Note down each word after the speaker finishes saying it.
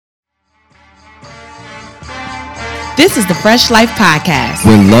This is the Fresh Life Podcast.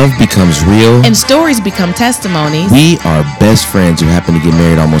 Where love becomes real and stories become testimonies. We are best friends who happened to get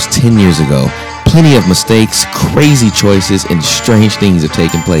married almost 10 years ago. Plenty of mistakes, crazy choices, and strange things have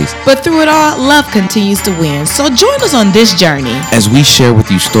taken place. But through it all, love continues to win. So join us on this journey as we share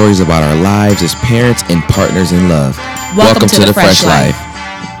with you stories about our lives as parents and partners in love. Welcome to the Fresh Life.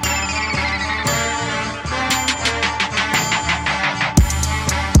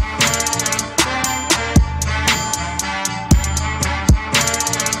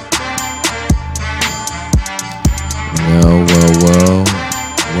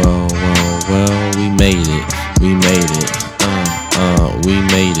 We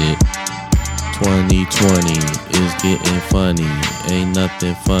made it. 2020 is getting funny. Ain't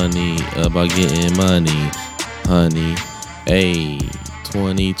nothing funny about getting money, honey. Hey,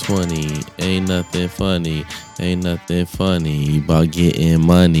 2020 ain't nothing funny. Ain't nothing funny about getting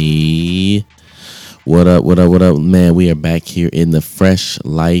money. What up, man? We are back here in the Fresh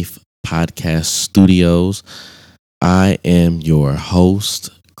Life Podcast Studios. I am your host,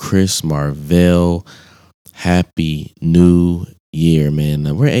 Chris Marvell. Happy New Year,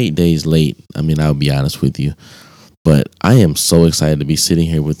 man. We're 8 days late. I'll be honest with you, but I am so excited to be sitting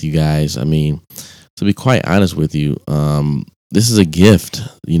here with you guys. To be quite honest with you, this is a gift.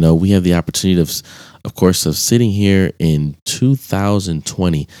 We have the opportunity of course, of sitting here in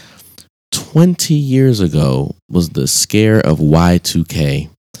 2020. 20 years ago was the scare of Y2K.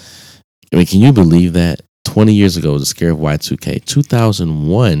 Can you believe that? 20 years ago was the scare of Y2K.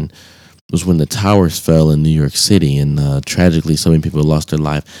 2001 was when the towers fell in New York City, and tragically so many people lost their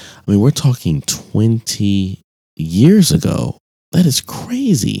life. We're talking 20 years ago. That is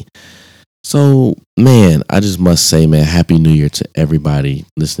crazy. So, man, I just must say, man, Happy New Year to everybody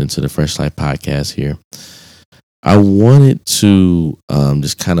listening to the Fresh Life Podcast here. I wanted to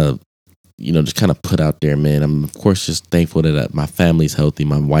just kind of put out there, man. I'm, of course, just thankful that my family's healthy.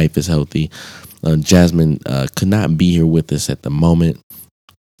 My wife is healthy. Jasmine could not be here with us at the moment.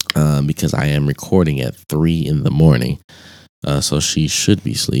 Because I am recording at 3 a.m, so she should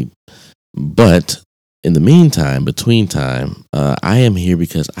be asleep. But in the meantime, between time, I am here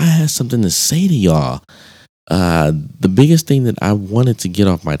because I had something to say to y'all. The biggest thing that I wanted to get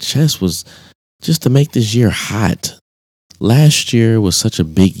off my chest was just to make this year hot. Last year was such a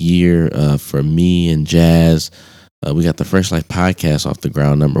big year for me and Jazz. We got the Fresh Life Podcast off the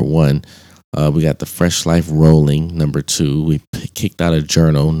ground, number 1. We got the Fresh Life rolling, number 2. We kicked out a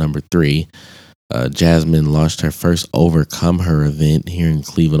journal, number 3. Jasmine launched her first Overcome Her event here in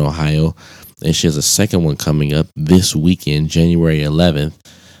Cleveland, Ohio. And she has a second one coming up this weekend, January 11th,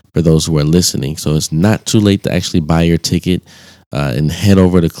 for those who are listening. So it's not too late to actually buy your ticket and head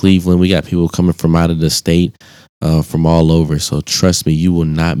over to Cleveland. We got people coming from out of the state, from all over. So trust me, you will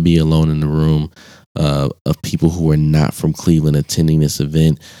not be alone in the room of people who are not from Cleveland attending this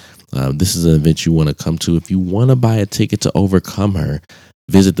event. This is an event you want to come to. If you want to buy a ticket to Overcome Her,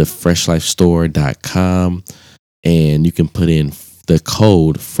 visit thefreshlifestore.com and you can put in the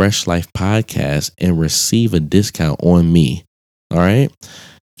code FreshLifePodcast and receive a discount on me. All right.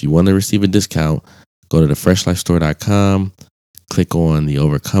 If you want to receive a discount, go to thefreshlifestore.com, click on the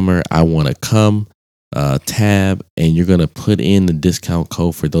Overcomer I Want to Come tab, and you're going to put in the discount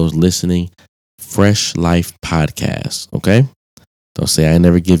code for those listening, Fresh Life Podcast. Okay. Don't say I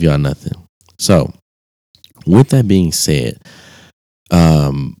never give y'all nothing. So, with that being said,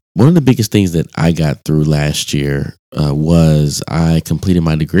 one of the biggest things that I got through last year was I completed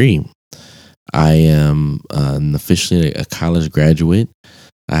my degree. I am officially a college graduate.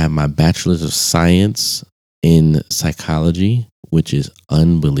 I have my bachelor's of science in psychology, which is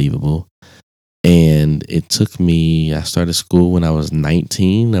unbelievable. And it took me, I started school when I was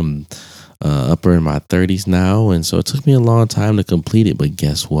 19. I'm upper in my 30s now, and so it took me a long time to complete it, but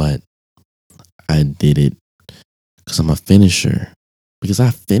guess what? I did it because I'm a finisher, because I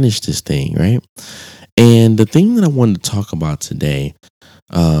finished this thing, right? And the thing that I wanted to talk about today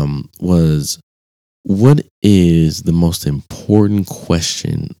was, what is the most important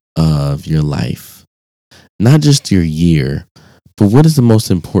question of your life? Not just your year, but what is the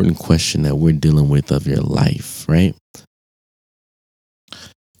most important question that we're dealing with of your life, right?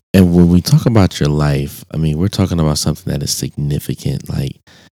 And when we talk about your life, we're talking about something that is significant. Like,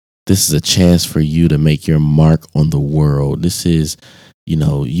 this is a chance for you to make your mark on the world. This is,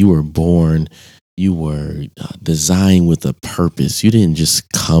 you were born, you were designed with a purpose. You didn't just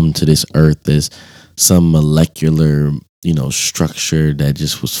come to this earth as some molecular, structure that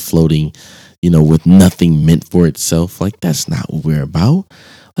just was floating, with nothing meant for itself. Like, that's not what we're about.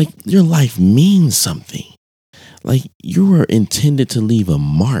 Like, your life means something. Like, you were intended to leave a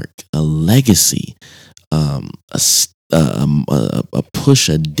mark, a legacy, a, a push,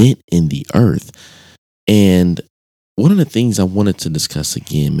 a dent in the earth. And one of the things I wanted to discuss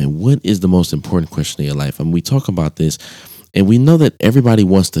again, man, what is the most important question in your life? I mean, we talk about this and we know that everybody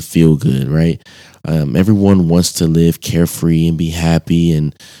wants to feel good, right? Everyone wants to live carefree and be happy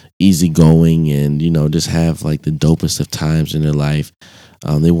and easygoing and, just have like the dopest of times in their life.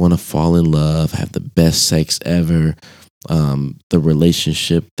 They want to fall in love, have the best sex ever, the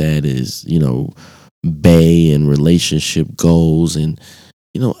relationship that is, bae and relationship goals. And,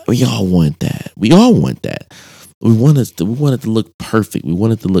 we all want that. We all want that. We want it to look perfect. We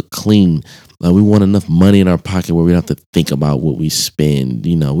want it to look clean. We want enough money in our pocket where we don't have to think about what we spend.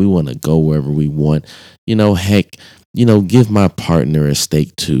 We want to go wherever we want. Heck, give my partner a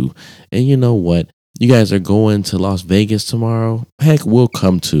steak too. And you know what? You guys are going to Las Vegas tomorrow? Heck, we'll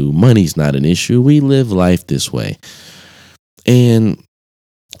come too. Money's not an issue. We live life this way. And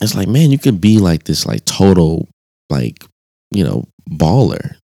it's like, man, you could be like this, like total, like,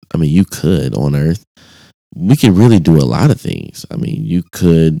 baller. I mean, you could on earth. We could really do a lot of things. I mean, you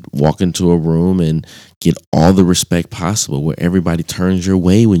could walk into a room and get all the respect possible where everybody turns your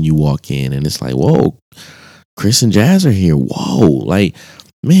way when you walk in. And it's like, whoa, Chris and Jazz are here. Whoa. Like,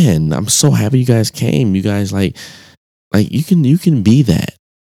 man, I'm so happy you guys came. You guys like you can be that.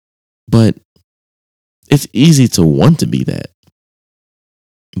 But it's easy to want to be that.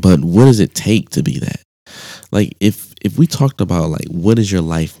 But what does it take to be that? Like if we talked about like what does your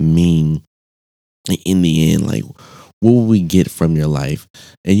life mean in the end, like what will we get from your life?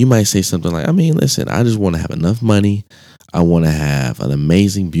 And you might say something like, I mean, listen, I just want to have enough money. I want to have an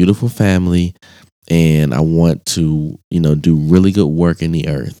amazing, beautiful family. And I want to, do really good work in the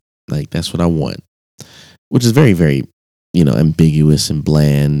earth. Like that's what I want, which is very, very, ambiguous and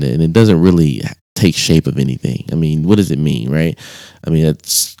bland. And it doesn't really take shape of anything. I mean, what does it mean, right? I mean,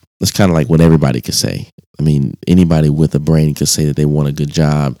 it's kind of like what everybody could say. I mean, anybody with a brain could say that they want a good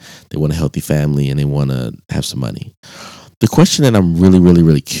job, they want a healthy family, and they want to have some money. The question that I'm really, really,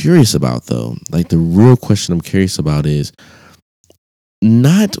 really curious about, though, like the real question I'm curious about is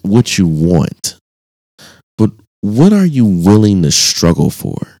not what you want, but what are you willing to struggle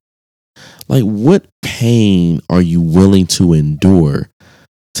for? Like, what pain are you willing to endure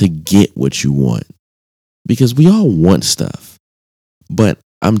to get what you want? Because we all want stuff, but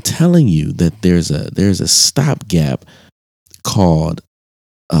I'm telling you that there's a stopgap called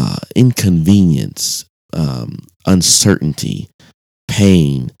inconvenience, uncertainty,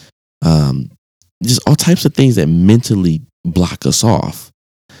 pain, just all types of things that mentally block us off.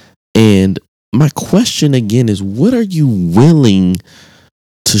 And my question again is, what are you willing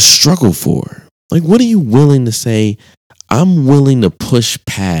to struggle for? Like, what are you willing to say, I'm willing to push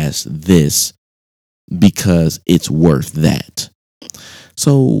past this because it's worth that?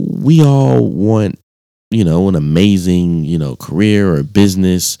 So we all want, an amazing, career or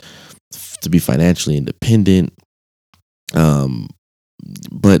business, to be financially independent.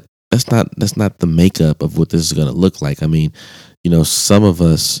 But that's not the makeup of what this is going to look like. I mean, some of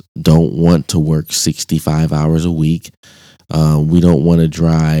us don't want to work 65 hours a week. We don't want to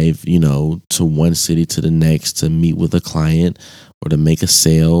drive, to one city to the next to meet with a client or to make a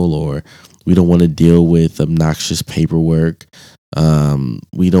sale, or we don't want to deal with obnoxious paperwork.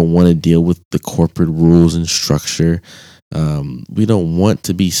 We don't want to deal with the corporate rules and structure. We don't want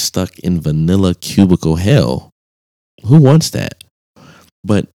to be stuck in vanilla cubicle hell. Who wants that?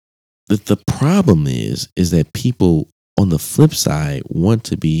 But the problem is that people on the flip side want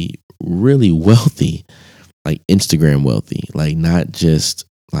to be really wealthy, like Instagram wealthy, like not just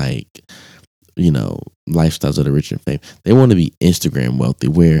like, lifestyles of the rich and famous. They want to be Instagram wealthy,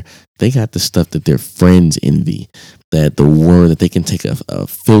 where they got the stuff that their friends envy, that the world that they can take a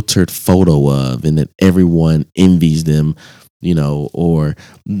filtered photo of, and that everyone envies them, or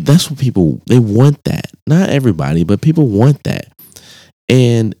that's what people, they want that. Not everybody, but people want that.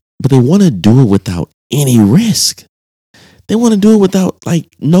 But they want to do it without any risk. They want to do it without like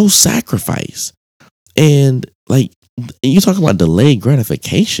no sacrifice. And like you talk about delayed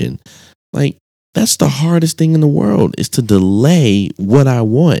gratification, like that's the hardest thing in the world, is to delay what I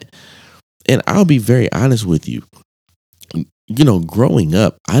want. And I'll be very honest with you. Growing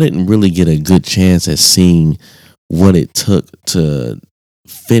up, I didn't really get a good chance at seeing what it took to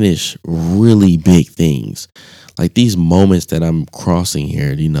finish really big things. Like these moments that I'm crossing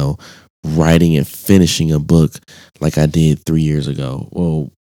here, writing and finishing a book like I did 3 years ago.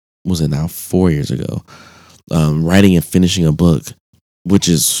 Well, was it now 4 years ago? Writing and finishing a book, which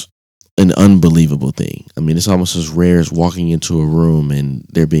is an unbelievable thing. I mean, it's almost as rare as walking into a room and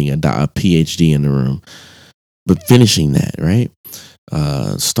there being a PhD in the room. But finishing that, right?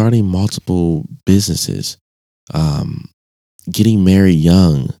 starting multiple businesses, um, getting married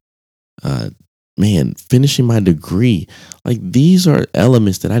young, uh, man, finishing my degree. Like these are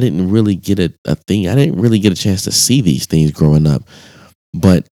elements that I didn't really get a thing. I didn't really get a chance to see these things growing up,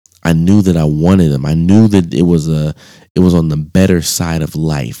 but I knew that I wanted them. I knew that it was on the better side of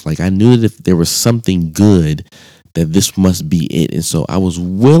life. Like I knew that if there was something good, that this must be it. And so I was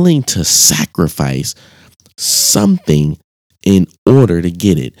willing to sacrifice something in order to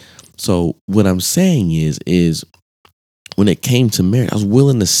get it. So what I'm saying is when it came to marriage, I was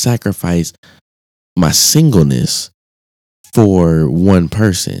willing to sacrifice my singleness for one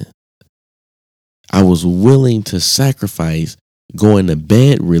person. I was willing to sacrifice going to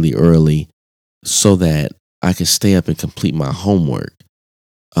bed really early so that I could stay up and complete my homework.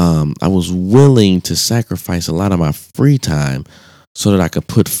 I was willing to sacrifice a lot of my free time so that I could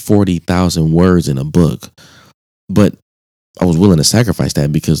put 40,000 words in a book. But I was willing to sacrifice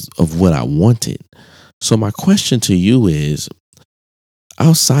that because of what I wanted. So my question to you is,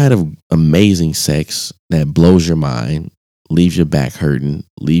 outside of amazing sex that blows your mind, leaves your back hurting,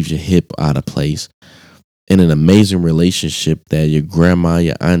 leaves your hip out of place, and an amazing relationship that your grandma,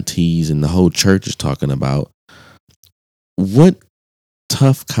 your aunties, and the whole church is talking about, what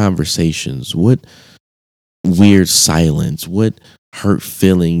tough conversations, what weird silence, what hurt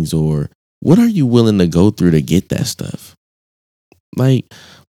feelings, or what are you willing to go through to get that stuff? Like,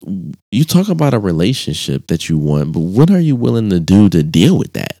 you talk about a relationship that you want, but what are you willing to do to deal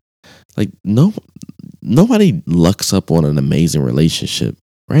with that? Like, nobody lucks up on an amazing relationship,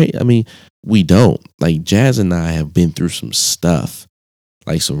 right? I mean, we don't. Like, Jazz and I have been through some stuff,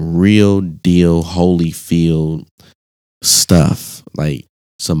 like some real deal Holyfield stuff, like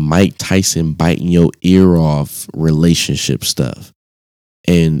some Mike Tyson biting your ear off relationship stuff.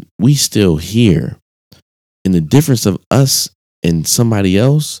 And we still here. And the difference of us and somebody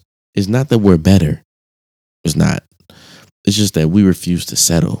else is not that we're better. It's not. It's just that we refuse to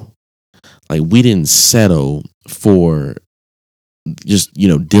settle. Like we didn't settle for just,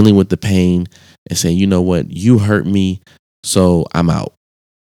 dealing with the pain and saying, you know what, you hurt me, so I'm out.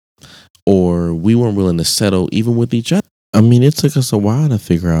 Or we weren't willing to settle even with each other. I mean, it took us a while to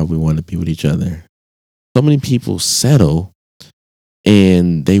figure out we want to be with each other. So many people settle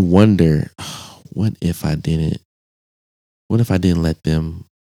and they wonder, oh, what if I didn't? What if I didn't let them?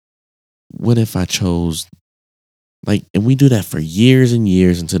 What if I chose? Like, and we do that for years and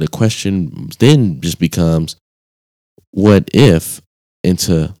years until the question then just becomes, what if?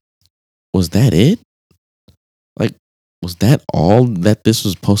 Into, was that it? Like, was that all that this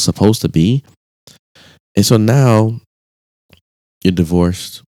was supposed to be? And so now you're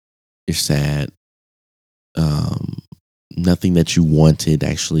divorced, you're sad. Nothing that you wanted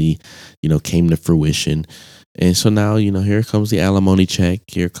actually, came to fruition. And so now, here comes the alimony check.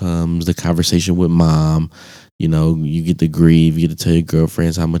 Here comes the conversation with mom. You get to grieve. You get to tell your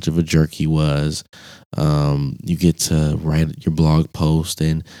girlfriends how much of a jerk he was. You get to write your blog post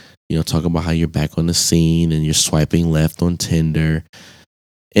and, talk about how you're back on the scene and you're swiping left on Tinder.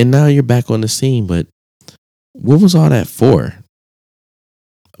 And now you're back on the scene. But what was all that for?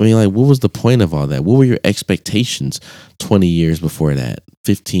 I mean, like, what was the point of all that? What were your expectations 20 years before that?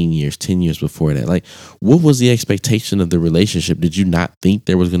 15 years, 10 years before that? Like, what was the expectation of the relationship? Did you not think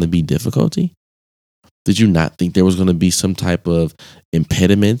there was going to be difficulty? Did you not think there was going to be some type of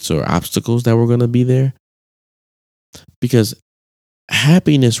impediments or obstacles that were going to be there? Because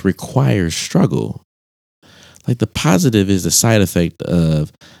happiness requires struggle. Like the positive is the side effect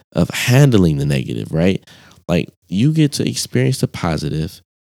of handling the negative, right? Like you get to experience the positive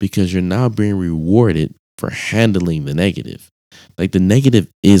because you're now being rewarded for handling the negative. Like the negative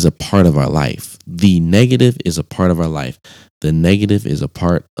is a part of our life. The negative is a part of our life. The negative is a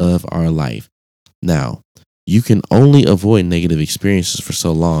part of our life. Now, you can only avoid negative experiences for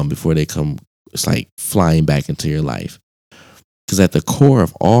so long before they come, it's like flying back into your life. Because at the core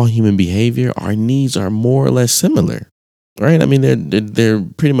of all human behavior, our needs are more or less similar, right? I mean, they're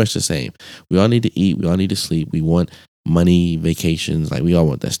pretty much the same. We all need to eat. We all need to sleep. We want money, vacations. Like we all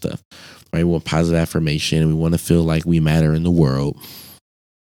want that stuff, right? We want positive affirmation. We want to feel like we matter in the world.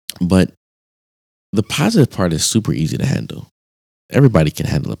 But the positive part is super easy to handle. Everybody can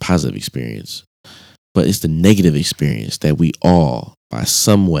handle a positive experience, but it's the negative experience that we all, by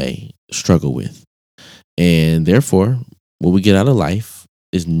some way, struggle with. And therefore, what we get out of life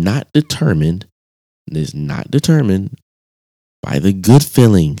is not determined by the good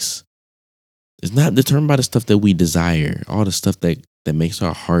feelings. It's not determined by the stuff that we desire, all the stuff that makes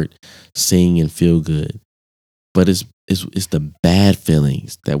our heart sing and feel good. But it's It's the bad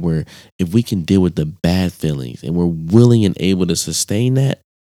feelings that if we can deal with the bad feelings and we're willing and able to sustain that,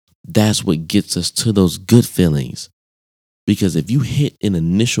 that's what gets us to those good feelings. Because if you hit an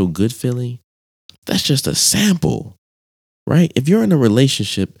initial good feeling, that's just a sample, right? If you're in a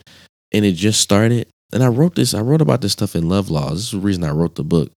relationship and it just started, and I wrote about this stuff in Love Laws. This is the reason I wrote the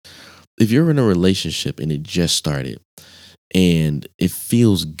book. If you're in a relationship and it just started and it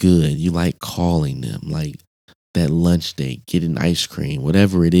feels good, you like calling them, like that lunch date, getting ice cream,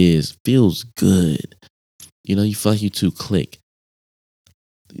 whatever it is, feels good. You feel like you two click.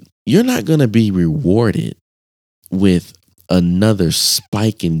 You're not going to be rewarded with another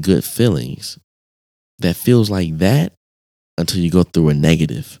spike in good feelings that feels like that until you go through a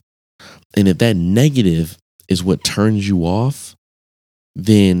negative. And if that negative is what turns you off,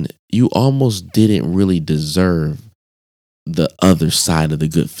 then you almost didn't really deserve the other side of the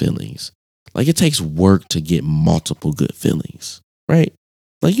good feelings. Like it takes work to get multiple good feelings, right?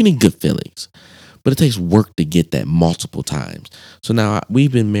 Like you need good feelings, but it takes work to get that multiple times. So now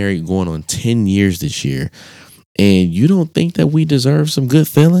we've been married going on 10 years this year, and you don't think that we deserve some good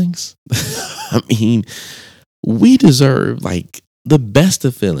feelings? I mean, we deserve like the best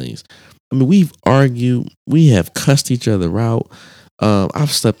of feelings. I mean, we've argued, we have cussed each other out.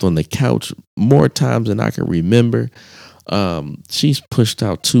 I've slept on the couch more times than I can remember. She's pushed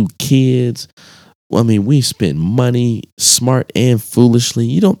out 2 kids. I mean, we spent money smart and foolishly.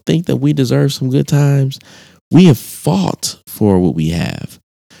 You don't think that we deserve some good times? We have fought for what we have.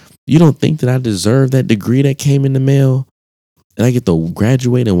 You don't think that I deserve that degree that came in the mail and I get to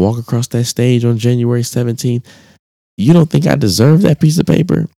graduate and walk across that stage on January 17th? You don't think I deserve that piece of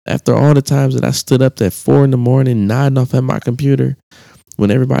paper after all the times that I stood up at 4 a.m. nodding off at my computer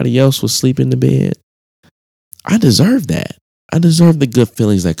when everybody else was sleeping in the bed? I deserve that. I deserve the good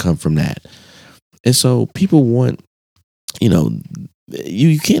feelings that come from that. And so people want,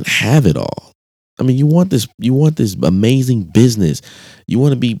 you can't have it all. I mean, you want this amazing business. You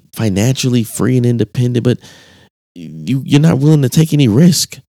want to be financially free and independent, but you're not willing to take any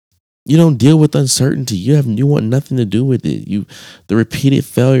risk. You don't deal with uncertainty. You want nothing to do with it. The repeated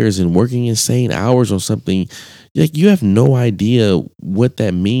failures and working insane hours on something, like you have no idea what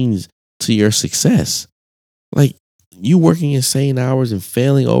that means to your success. Like you working insane hours and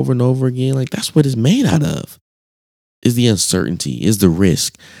failing over and over again, like that's what it's made out of. Is the uncertainty, is the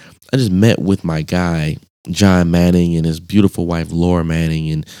risk. I just met with my guy, John Manning, and his beautiful wife, Laura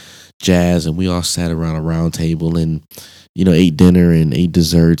Manning, and Jazz, and we all sat around a round table and, ate dinner and ate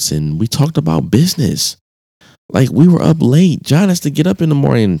desserts, and we talked about business. Like we were up late. John has to get up in the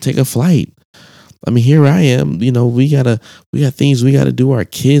morning and take a flight. I mean, here I am, we got things we gotta do. Our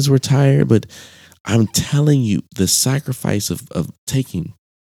kids were tired, but I'm telling you, the sacrifice of taking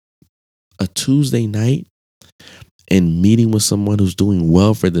a Tuesday night and meeting with someone who's doing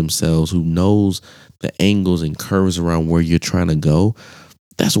well for themselves, who knows the angles and curves around where you're trying to go,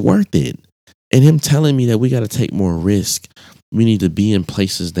 that's worth it. And him telling me that we got to take more risk. We need to be in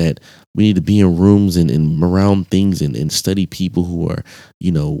places we need to be in rooms and around things and study people who are,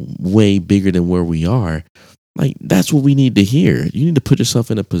 way bigger than where we are. Like, that's what we need to hear. You need to put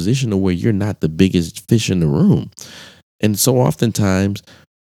yourself in a position where you're not the biggest fish in the room. And so oftentimes,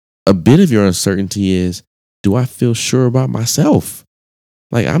 a bit of your uncertainty is, do I feel sure about myself?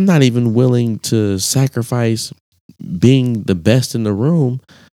 Like, I'm not even willing to sacrifice being the best in the room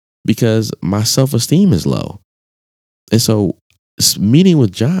because my self-esteem is low. And so meeting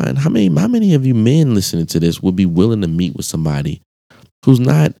with John, how many of you men listening to this would be willing to meet with somebody who's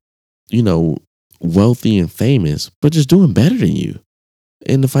not, wealthy and famous, but just doing better than you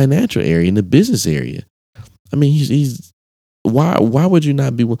in the financial area, in the business area? I mean, he's why would you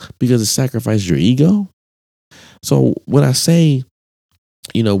not be? Because it sacrifices your ego. So when I say,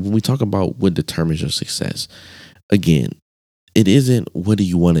 when we talk about what determines your success, again, it isn't what do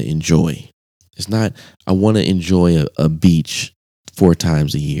you want to enjoy. It's not I want to enjoy a beach 4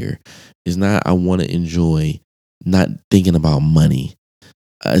 times a year. It's not I want to enjoy not thinking about money.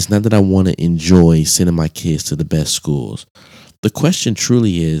 It's not that I want to enjoy sending my kids to the best schools. The question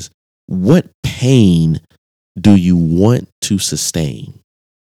truly is, what pain do you want to sustain?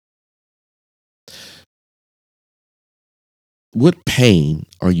 What pain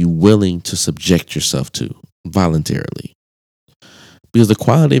are you willing to subject yourself to voluntarily? Because the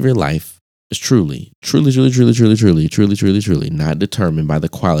quality of your life is truly not determined by the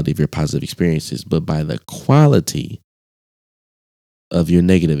quality of your positive experiences, but by the quality of your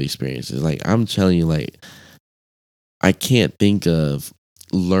negative experiences. Like, I'm telling you, like, I can't think of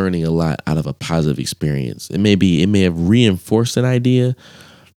learning a lot out of a positive experience. It may have reinforced an idea,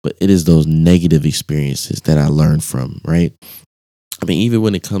 but it is those negative experiences that I learned from, right? I mean, even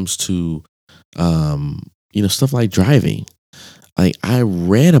when it comes to, stuff like driving, like I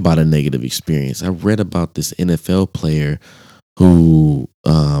read about a negative experience. I read about this NFL player who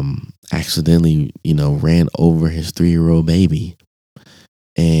accidentally, ran over his 3-year-old baby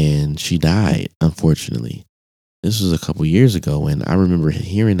and she died, unfortunately. This was a couple years ago, and I remember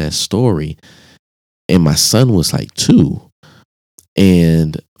hearing that story, and my son was like 2,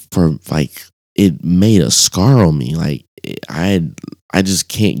 and for like it made a scar on me. Like I just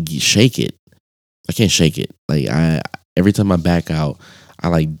can't shake it. I can't shake it. Like I every time I back out, I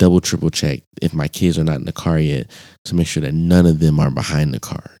like double triple check if my kids are not in the car yet to make sure that none of them are behind the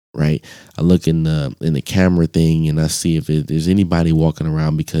car. Right. I look in the camera thing and I see if there's anybody walking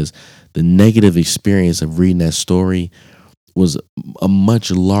around, because the negative experience of reading that story was a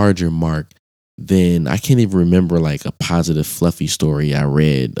much larger mark than I can't even remember like a positive fluffy story I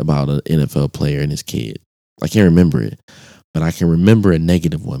read about an NFL player and his kid. I can't remember it, but I can remember a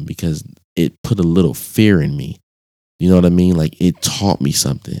negative one because it put a little fear in me. You know what I mean? Like it taught me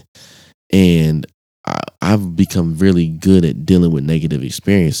something. And I've become really good at dealing with negative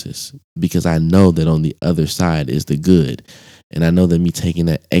experiences because I know that on the other side is the good. And I know that me taking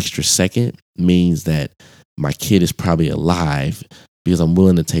that extra second means that my kid is probably alive, because I'm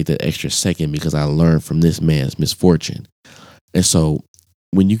willing to take that extra second because I learned from this man's misfortune. And so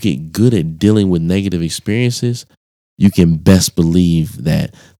when you get good at dealing with negative experiences, you can best believe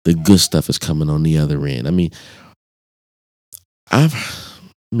that the good stuff is coming on the other end. I mean, I've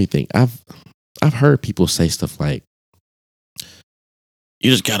let me think. I've heard people say stuff like, you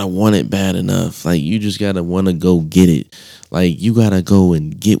just gotta want it bad enough. Like you just gotta want to go get it. Like you gotta go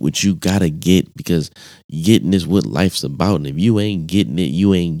and get what you gotta get, because getting is what life's about. And if you ain't getting it,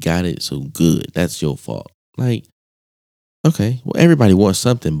 you ain't got it. So good, that's your fault. Like, okay, well, everybody wants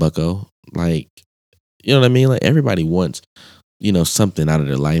something, Bucko. Like, you know what I mean? Like everybody wants, something out of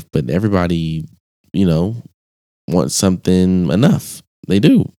their life, but everybody, you know, wants something enough. They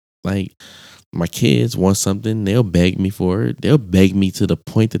do. Like my kids want something, they'll beg me for it. They'll beg me to the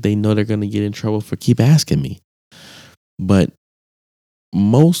point that they know they're going to get in trouble for keep asking me. But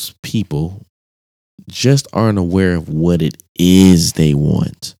most people just aren't aware of what it is they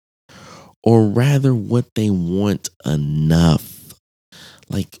want, or rather what they want enough.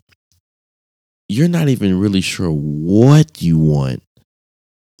 Like you're not even really sure what you want,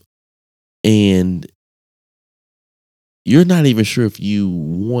 and you're not even sure if you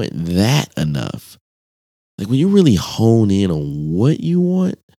want that enough. Like when you really hone in on what you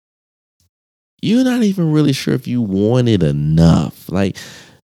want, you're not even really sure if you want it enough. Like,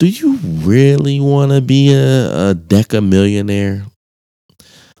 do you really want to be a deca millionaire?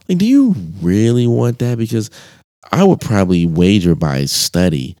 Like, do you really want that? Because I would probably wager by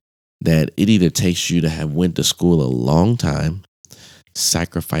study that it either takes you to have went to school a long time,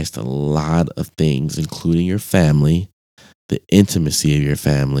 sacrificed a lot of things, including your family, the intimacy of your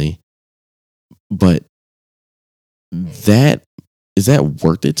family, but that is that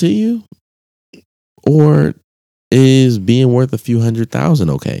worth it to you? Or is being worth a few $100,000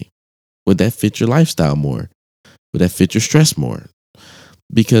 okay? Would that fit your lifestyle more? Would that fit your stress more?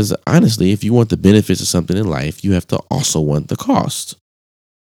 Because honestly, if you want the benefits of something in life, you have to also want the cost.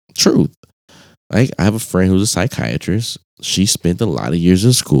 Truth. Like I have a friend who's a psychiatrist. She spent a lot of years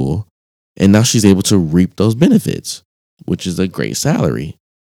in school, and now she's able to reap those benefits, which is a great salary.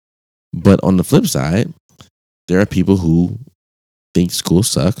 But on the flip side, there are people who think school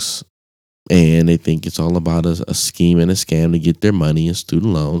sucks, and they think it's all about a scheme and a scam to get their money and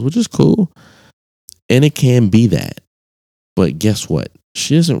student loans, which is cool. And it can be that. But guess what?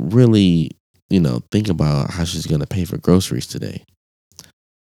 She doesn't really, think about how she's going to pay for groceries today.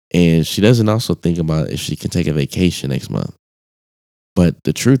 And she doesn't also think about if she can take a vacation next month. But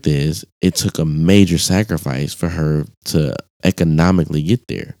the truth is, it took a major sacrifice for her to economically get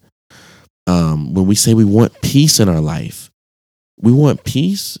there. When we say we want peace in our life, we want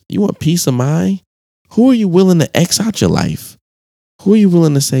peace. You want peace of mind? Who are you willing to X out your life? Who are you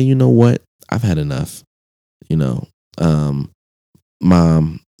willing to say, you know what? I've had enough.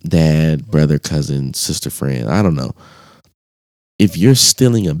 Mom, dad, brother, cousin, sister, friend. I don't know. If you're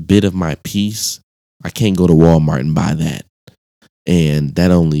stealing a bit of my peace, I can't go to Walmart and buy that. And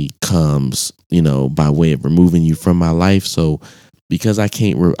that only comes, by way of removing you from my life. So because I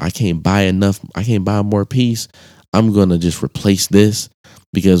can't buy enough, I can't buy more peace, I'm going to just replace this,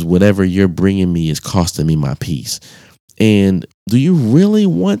 because whatever you're bringing me is costing me my peace. And do you really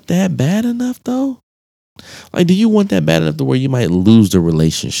want that bad enough though? Like, do you want that bad enough to where you might lose the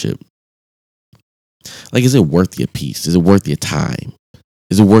relationship? Like, is it worth your peace? Is it worth your time?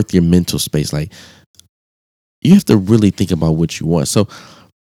 Is it worth your mental space? Like, you have to really think about what you want. So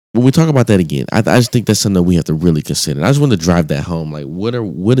when we talk about that again, I just think that's something that we have to really consider. I just want to drive that home. Like,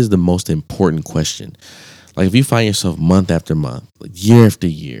 what is the most important question? Like, if you find yourself month after month, like year after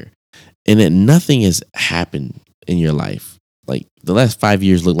year, and then nothing has happened in your life, like the last 5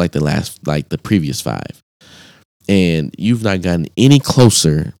 years look like the previous five, and you've not gotten any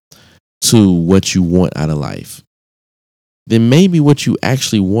closer to what you want out of life, then maybe what you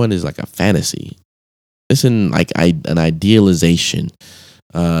actually want is like a fantasy. It's an idealization.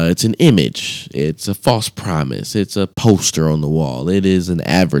 It's an image. It's a false promise. It's a poster on the wall. It is an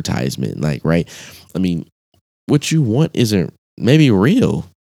advertisement. Like, right? I mean, what you want isn't maybe real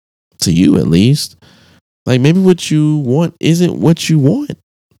to you, at least. Like, maybe what you want isn't what you want.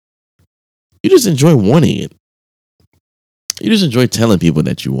 You just enjoy wanting it. You just enjoy telling people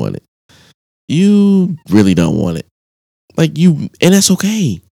that you want it. You really don't want it. And that's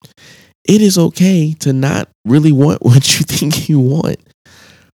okay. It is okay to not really want what you think you want.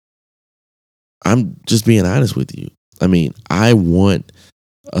 I'm just being honest with you. I mean, I want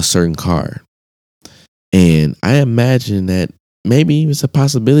a certain car. And I imagine that maybe it's a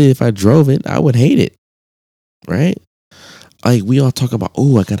possibility if I drove it, I would hate it. Right? Like, we all talk about,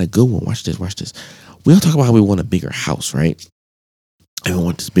 oh, I got a good one. Watch this. We all talk about how we want a bigger house, right? And we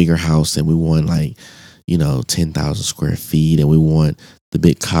want this bigger house, and we want 10,000 square feet, and we want the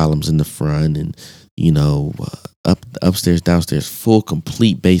big columns in the front, and upstairs, downstairs, full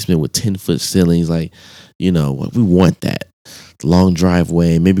complete basement with 10-foot ceilings. Like, we want that. Long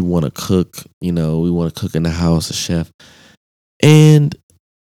driveway. Maybe we want to cook. We want to cook in the house, a chef. And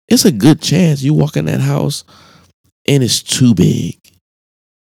it's a good chance you walk in that house and it's too big.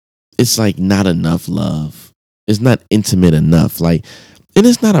 It's like not enough love. It's not intimate enough. Like, and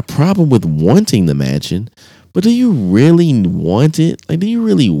it's not a problem with wanting the mansion, but do you really want it? Like, do you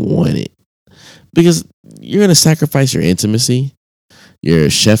really want it? Because you're going to sacrifice your intimacy. Your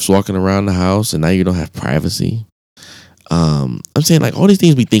chef's walking around the house and now you don't have privacy. I'm saying, like, all these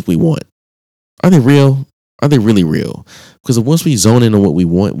things we think we want, are they real? Are they really real? Because once we zone in on what we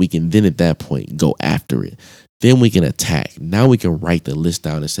want, we can then at that point go after it. Then we can attack. Now we can write the list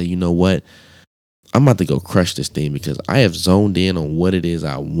down and say, you know what? I'm about to go crush this thing because I have zoned in on what it is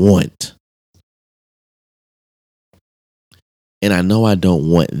I want. And I know I don't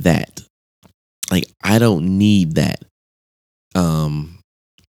want that. Like, I don't need that.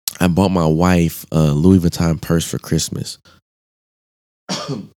 I bought my wife a Louis Vuitton purse for Christmas.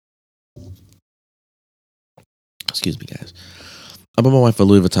 Excuse me, guys. I bought my wife a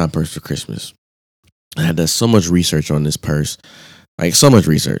Louis Vuitton purse for Christmas. I had done so much research on this purse, like so much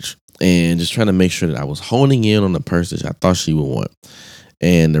research, and just trying to make sure that I was honing in on the purse that I thought she would want.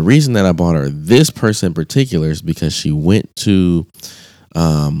 And the reason that I bought her this purse in particular is because she went to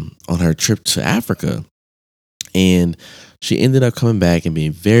on her trip to Africa, and she ended up coming back and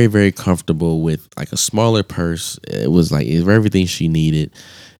being very, very comfortable with like a smaller purse. It was everything she needed.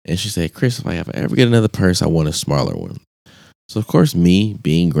 And she said, Chris, if I ever get another purse, I want a smaller one. So, of course, me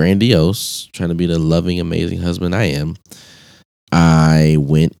being grandiose, trying to be the loving, amazing husband I am, I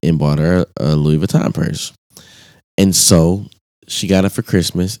went and bought her a Louis Vuitton purse. And so she got it for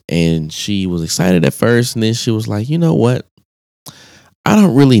Christmas, and she was excited at first. And then she was like, you know what? I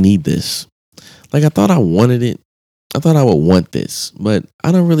don't really need this. Like, I thought I wanted it. I thought I would want this, but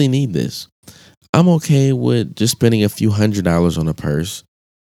I don't really need this. I'm okay with just spending a few $100s on a purse,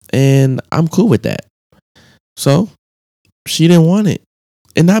 and I'm cool with that. So she didn't want it.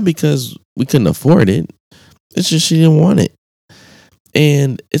 And not because we couldn't afford it. It's just she didn't want it.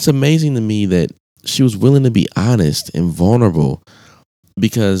 And it's amazing to me that she was willing to be honest and vulnerable,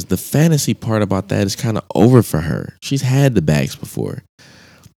 because the fantasy part about that is kind of over for her. She's had the bags before.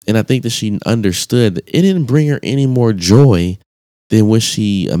 And I think that she understood that it didn't bring her any more joy than what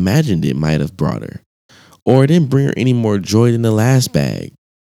she imagined it might have brought her. Or it didn't bring her any more joy than the last bag.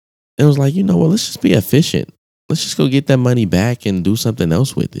 It was like, you know what, let's just be efficient. Let's just go get that money back and do something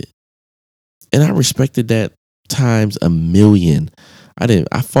else with it. And I respected that times a million.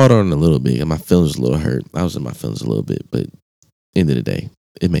 I fought on it a little bit, and my feelings were a little hurt. I was in my feelings a little bit, but end of the day,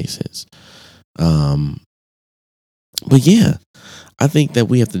 it made sense. But yeah, I think that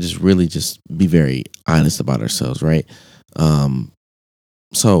we have to just really just be very honest about ourselves, right?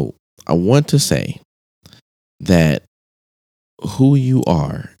 So I want to say that who you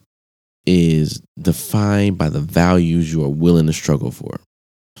are is defined by the values you are willing to struggle for,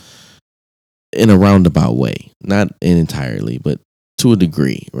 in a roundabout way, not entirely, but to a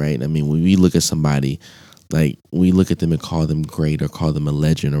degree, right? I mean, when we look at somebody, like we look at them and call them great or call them a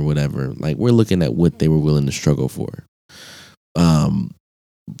legend or whatever, like we're looking at what they were willing to struggle for.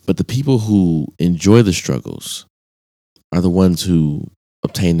 But the people who enjoy the struggles are the ones who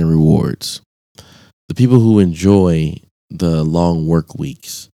obtain the rewards. The people who enjoy the long work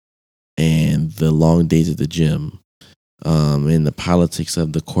weeks and the long days at the gym, and the politics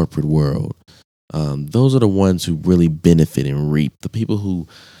of the corporate world, those are the ones who really benefit and reap. The people who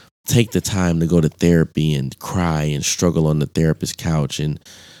take the time to go to therapy and cry and struggle on the therapist's couch, and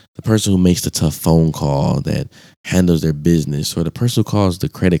the person who makes the tough phone call that handles their business, or the person who calls the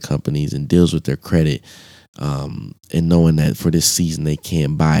credit companies and deals with their credit, and knowing that for this season they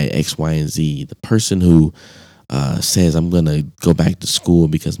can't buy X, Y, and Z. The person who says, I'm going to go back to school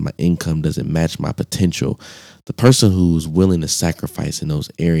because my income doesn't match my potential. The person who's willing to sacrifice in those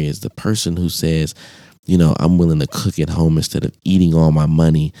areas. The person who says, I'm willing to cook at home instead of eating all my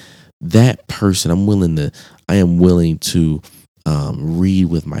money. That person, I am willing to read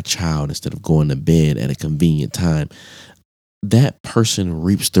with my child instead of going to bed at a convenient time. That person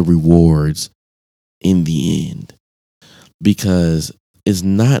reaps the rewards in the end, because it's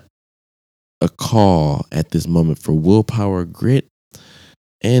not a call at this moment for willpower or grit.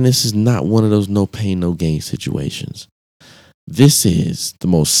 And this is not one of those no pain, no gain situations. This is the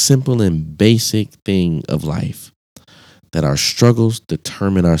most simple and basic thing of life, that our struggles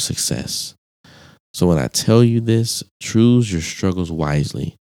determine our success. So when I tell you this, choose your struggles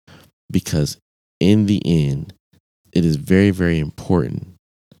wisely, because in the end, it is very, very important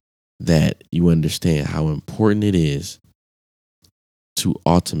that you understand how important it is to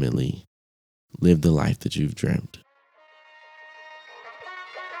ultimately live the life that you've dreamt.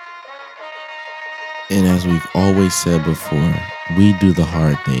 And as we've always said before, we do the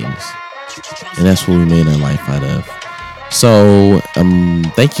hard things, and that's what we made our life out of. So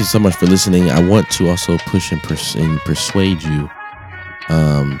thank you so much for listening. I want to also push and persuade you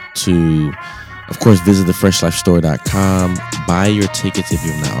to, of course, visit thefreshlifestore.com. Buy your tickets if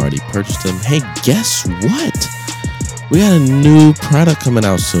you've not already purchased them. Hey, guess what? We got a new product coming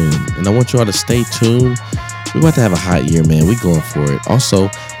out soon, and I want you all to stay tuned. We're about to have a hot year, man. We're going for it. Also,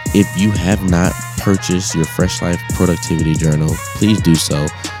 if you have not purchased your Fresh Life Productivity Journal, please do so.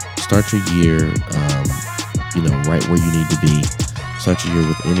 Start your year, right where you need to be. Start your year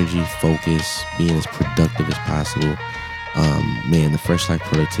with energy, focus, being as productive as possible. The Fresh Life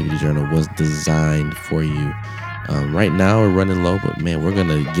Productivity Journal was designed for you. Right now, we're running low, but man, we're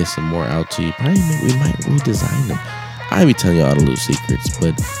gonna get some more out to you. Probably we might redesign them. I'll be telling you all the little secrets,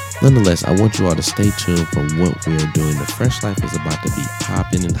 but nonetheless, I want you all to stay tuned for what we are doing. The Fresh Life is about to be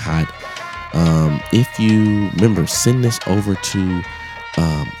popping and hot. If you remember, send this over to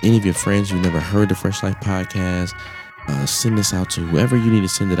any of your friends who've never heard the Fresh Life podcast. Send this out to whoever you need to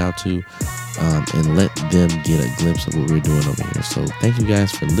send it out to, and let them get a glimpse of what we're doing over here. So thank you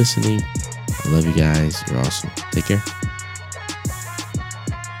guys for listening. I love you guys. You're awesome. Take care.